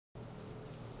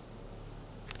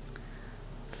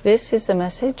This is the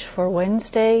message for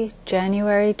Wednesday,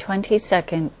 January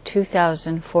 22nd,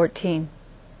 2014.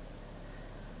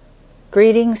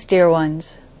 Greetings, dear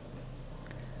ones.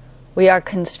 We are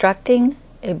constructing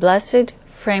a blessed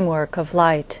framework of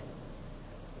light,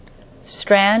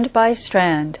 strand by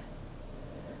strand.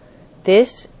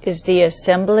 This is the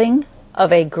assembling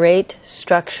of a great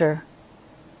structure.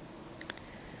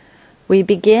 We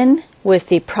begin with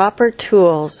the proper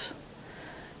tools,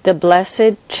 the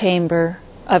blessed chamber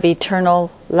of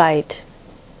eternal light.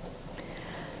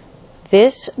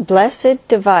 This blessed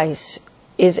device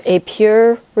is a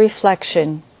pure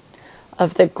reflection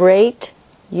of the great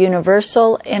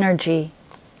universal energy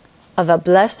of a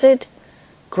blessed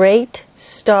great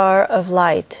star of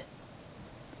light.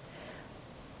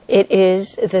 It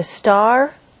is the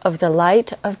star of the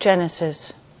light of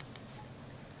Genesis.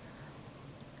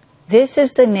 This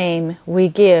is the name we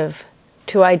give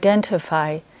to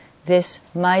identify this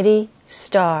mighty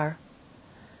star,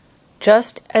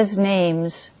 just as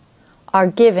names are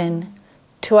given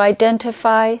to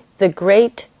identify the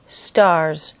great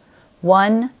stars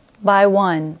one by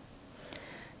one.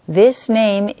 This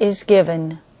name is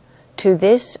given to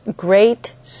this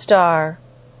great star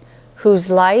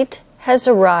whose light has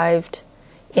arrived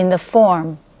in the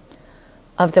form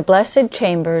of the blessed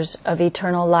chambers of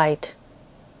eternal light.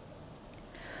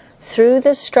 Through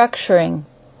the structuring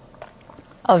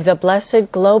of the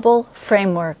blessed global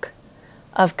framework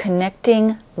of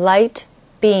connecting light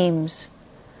beams,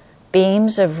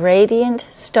 beams of radiant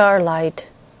starlight,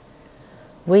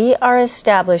 we are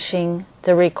establishing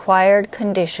the required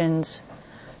conditions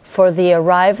for the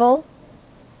arrival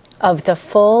of the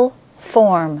full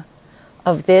form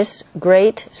of this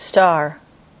great star.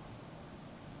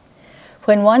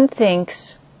 When one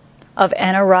thinks of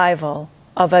an arrival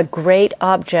of a great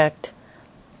object,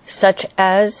 such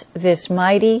as this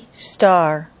mighty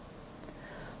star,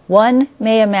 one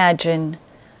may imagine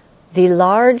the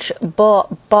large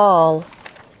ball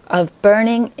of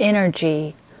burning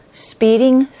energy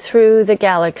speeding through the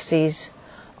galaxies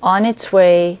on its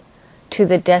way to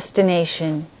the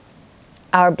destination,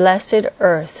 our blessed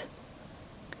Earth.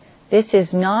 This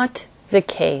is not the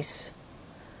case.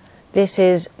 This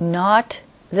is not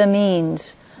the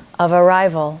means of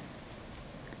arrival.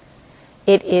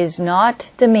 It is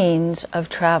not the means of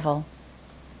travel.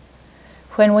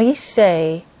 When we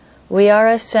say we are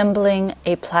assembling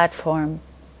a platform,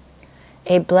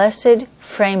 a blessed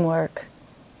framework,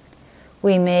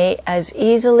 we may as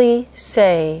easily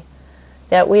say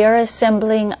that we are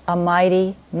assembling a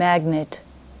mighty magnet,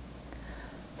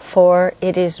 for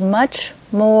it is much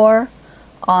more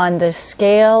on the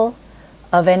scale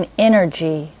of an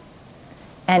energy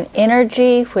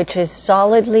which is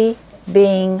solidly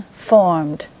being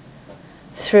formed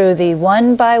through the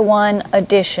one-by-one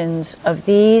additions of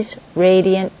these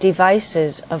radiant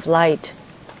devices of light.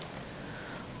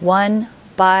 One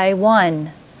by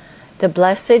one, the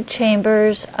blessed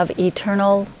chambers of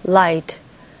eternal light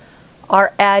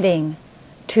are adding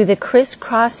to the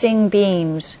crisscrossing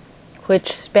beams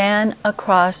which span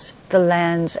across the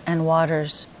lands and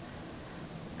waters.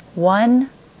 One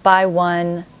by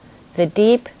one, the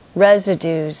deep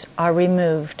residues are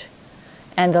removed,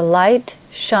 and the light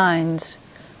shines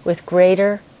with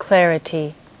greater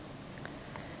clarity.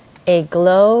 A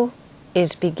glow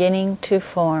is beginning to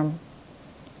form.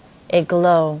 A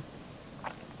glow.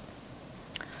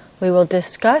 We will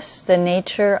discuss the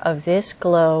nature of this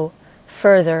glow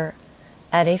further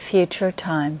at a future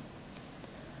time.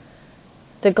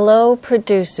 The glow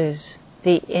produces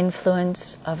the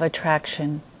influence of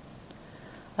attraction.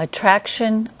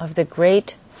 Attraction of the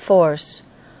great force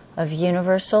of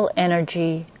universal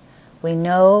energy we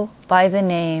know by the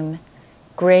name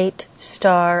Great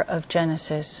Star of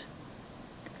Genesis.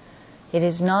 It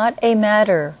is not a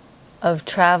matter of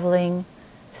traveling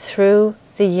through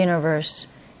the universe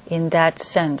in that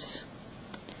sense.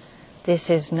 This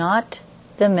is not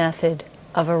the method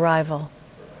of arrival.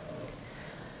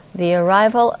 The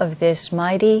arrival of this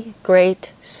mighty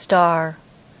great star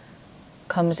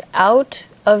comes out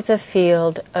of the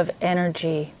field of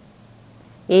energy.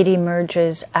 It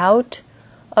emerges out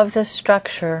of the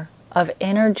structure of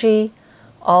energy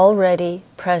already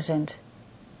present.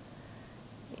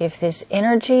 If this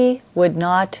energy would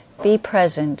not be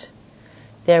present,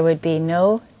 there would be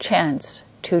no chance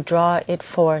to draw it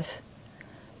forth.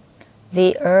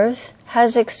 The earth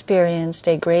has experienced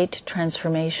a great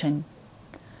transformation.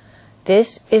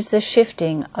 This is the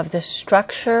shifting of the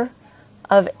structure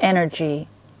of energy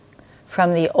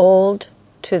from the old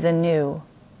to the new.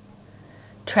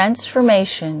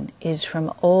 Transformation is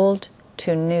from old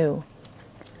to new,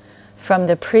 from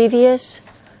the previous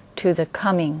to the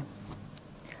coming.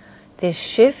 This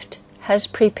shift has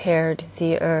prepared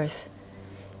the earth,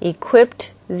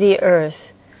 equipped the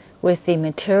earth with the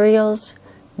materials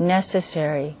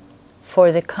necessary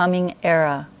for the coming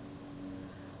era.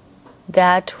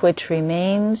 That which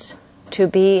remains to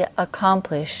be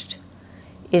accomplished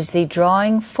is the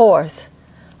drawing forth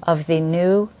of the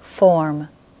new form,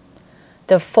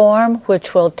 the form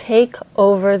which will take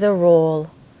over the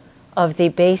role of the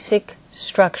basic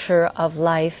structure of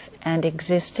life and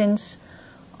existence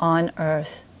on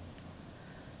earth.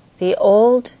 The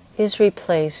old is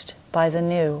replaced by the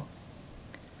new.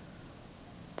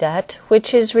 That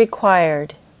which is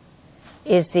required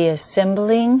is the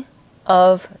assembling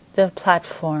of the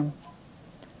platform,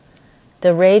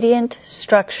 the radiant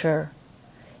structure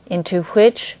into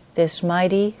which this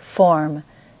mighty form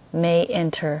may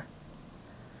enter.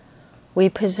 We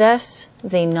possess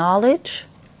the knowledge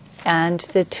and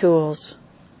the tools.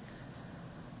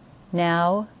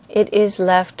 Now it is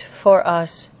left for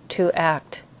us to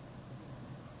act.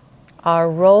 Our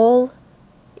role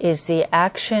is the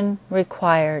action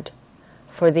required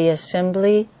for the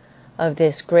assembly of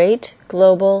this great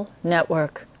global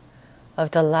network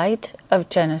of the light of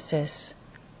Genesis.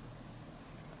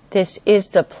 This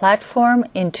is the platform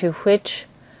into which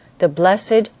the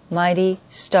blessed mighty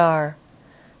star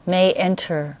may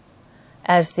enter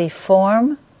as the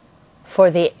form for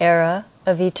the era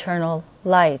of eternal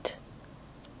light.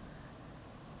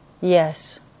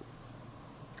 Yes,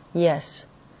 yes.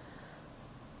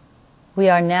 We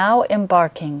are now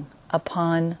embarking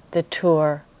upon the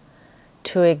tour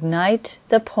to ignite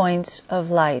the points of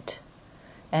light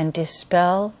and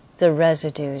dispel the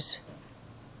residues.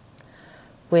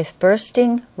 With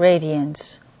bursting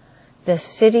radiance, the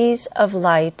cities of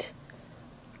light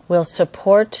will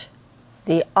support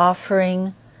the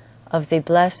offering of the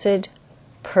blessed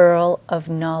pearl of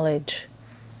knowledge,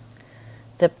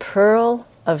 the pearl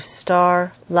of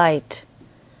star light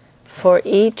for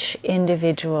each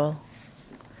individual.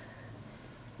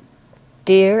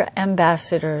 Dear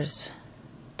ambassadors,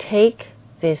 take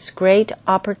this great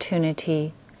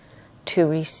opportunity to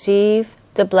receive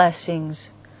the blessings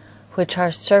which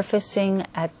are surfacing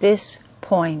at this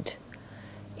point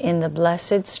in the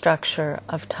blessed structure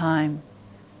of time.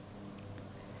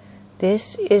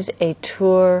 This is a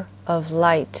tour of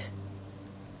light,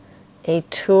 a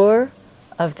tour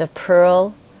of the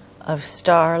pearl of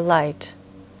star light.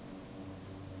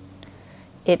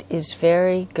 It is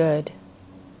very good,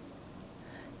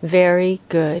 very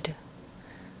good,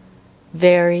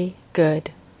 very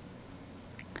good.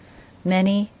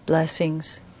 Many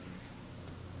blessings.